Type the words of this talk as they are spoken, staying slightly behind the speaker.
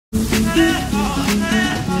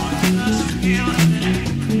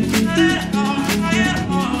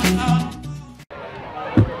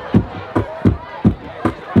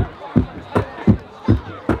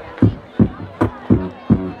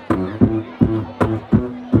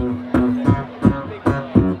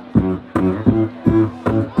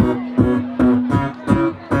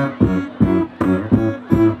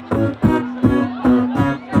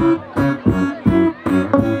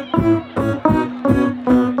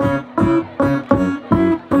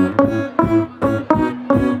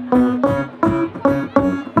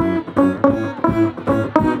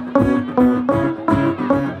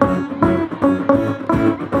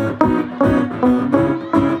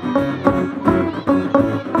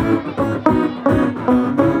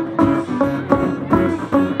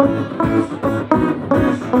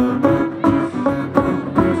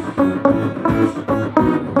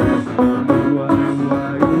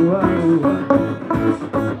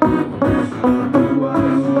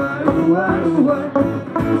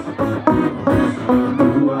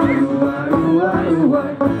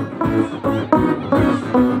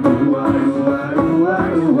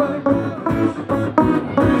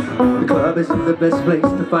Isn't the best place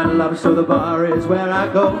to find love, so the bar is where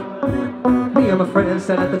I go. Me and my friends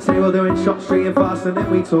sat at the table doing shots straight and fast, and then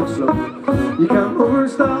we talk slow. You come over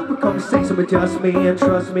and start a conversation with just me, and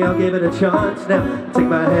trust me, I'll give it a chance. Now take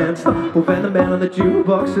my hand, stop, we'll bend the man on the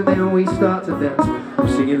jukebox, and then we start to dance. I'm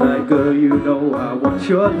singing like, girl, you know I want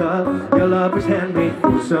your love. Your love is handmade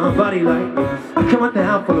for somebody like me. Come on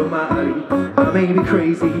now, follow my lead. I may be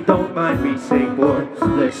crazy, don't mind me. Say, boy,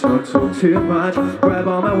 let's not talk too much. Grab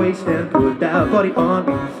on my waist and put that body on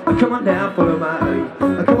me. Come on now, follow my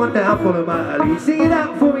lead. Come on now, follow my lead. Sing it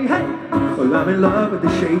out for me, hey! Well, I'm in love with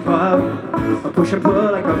the shape of you. I push and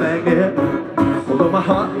pull like a magnet. Although my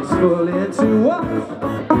heart is full into what?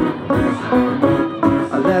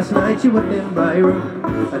 Last night you were in my room,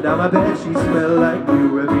 and now my bed sheets smell like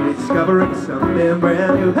you. Every day discovering something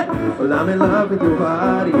brand new. Hey! Well, I'm in love with your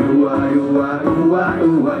body. Ooh, ah, ooh, ah, ooh, ah,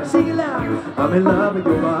 ooh, ah. Sing it loud. I'm in love with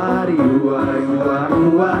your body. Ooh, ah, ooh, ah,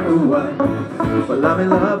 ooh, ah, ooh, ah. Well, I'm in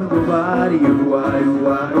love with your body. Ooh, ah, ooh,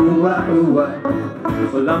 ah, ooh, ah, ooh,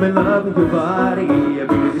 ah. Well, I'm in love with your body. Every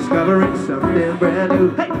day discovering something brand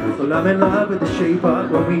new. Hey! Well, I'm in love with the shape of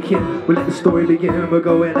one weekend. We'll let the story begin. We're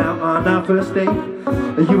going out on our first date.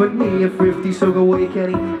 You and me are thrifty, so go away,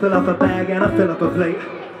 Kenny. Fill up a bag and I fill up a plate.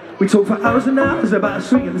 We talk for hours and hours about the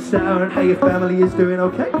sweet and the sour and how your family is doing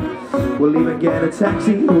okay. We'll even get a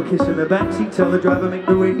taxi, we'll kiss in the backseat, tell the driver make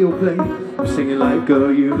the radio play. I'm singing like,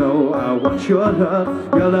 girl, you know I want your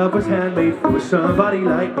love. Your love was handmade for somebody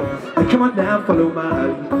like me. And come on now, follow my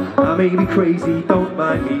lead. I may be crazy, don't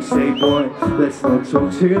mind me. Say, boy, let's not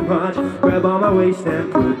talk too much. Grab on my waist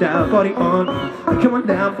and put that body on me. And come on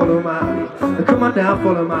now, follow my lead. And come on now,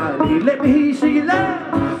 follow my lead. Let me hear you sing it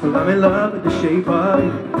loud. Well, I'm in love with the shape of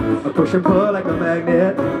you. I push and pull like a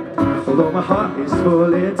magnet. Although my heart is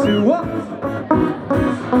full into what?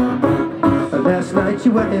 Last night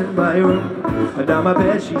you were in my room, and now my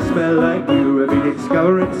bed sheets smell like you. Every day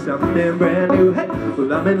discovering something brand new. Hey!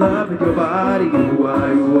 Well, I'm in love with your body. Ooh,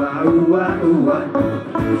 ah, ooh, ah, ooh, ah, ooh, ah.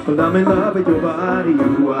 Well, I'm in love with your body.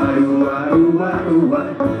 Ooh, ah, ooh, ah, ooh, ah, ooh,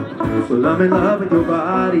 ah. Well, I'm in love with your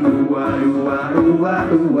body. Ooh, ah, ooh, ah, ooh,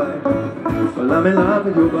 ah, ooh, ah. Well, I'm in love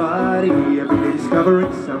with your body. Every day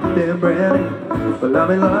discovering something brand new. Well,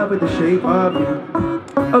 I'm in love with the shape of you.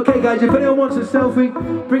 Okay guys, if anyone wants a selfie,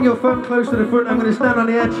 bring your phone close to the front. I'm going to stand on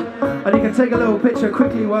the edge and you can take a little picture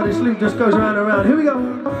quickly while this loop just goes round and round. Here we go.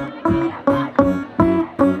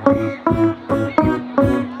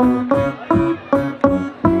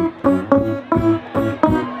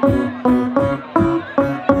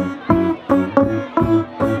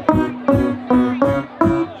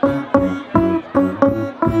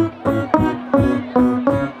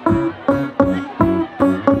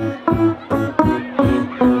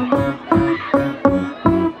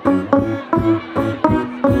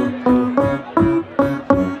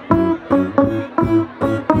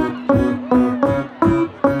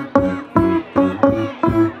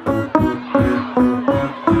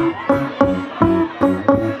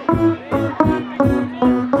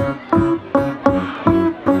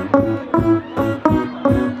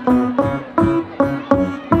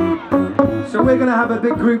 We're going to have a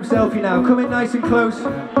big group selfie now. Come in nice and close.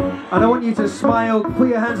 And I want you to smile. Put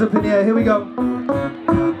your hands up in the air. Here we go.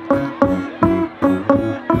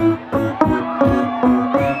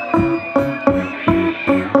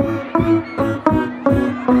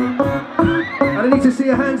 And I need to see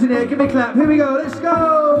your hands in the air. Give me a clap. Here we go. Let's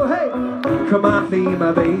go. Hey. come on, be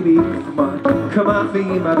my baby, come on, come on, be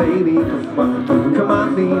my baby, come on, come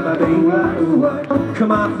on, be my baby,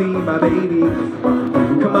 come on, be my baby,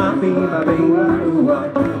 come on, be my baby,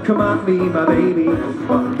 come on, be my baby,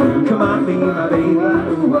 come on, be my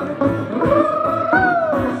baby.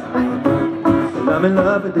 I'm in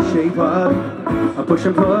love with the shape of you. I push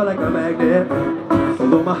and pull like a magnet,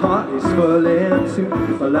 although my heart is full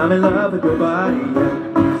too. Well, I'm in love with your body,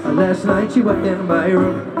 yeah. And last night you were in my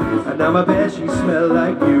room, and now my bed sheets smell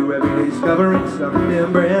like you. Every day discovering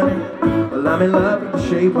something brand new. Well, I'm in love with the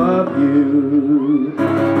shape of you.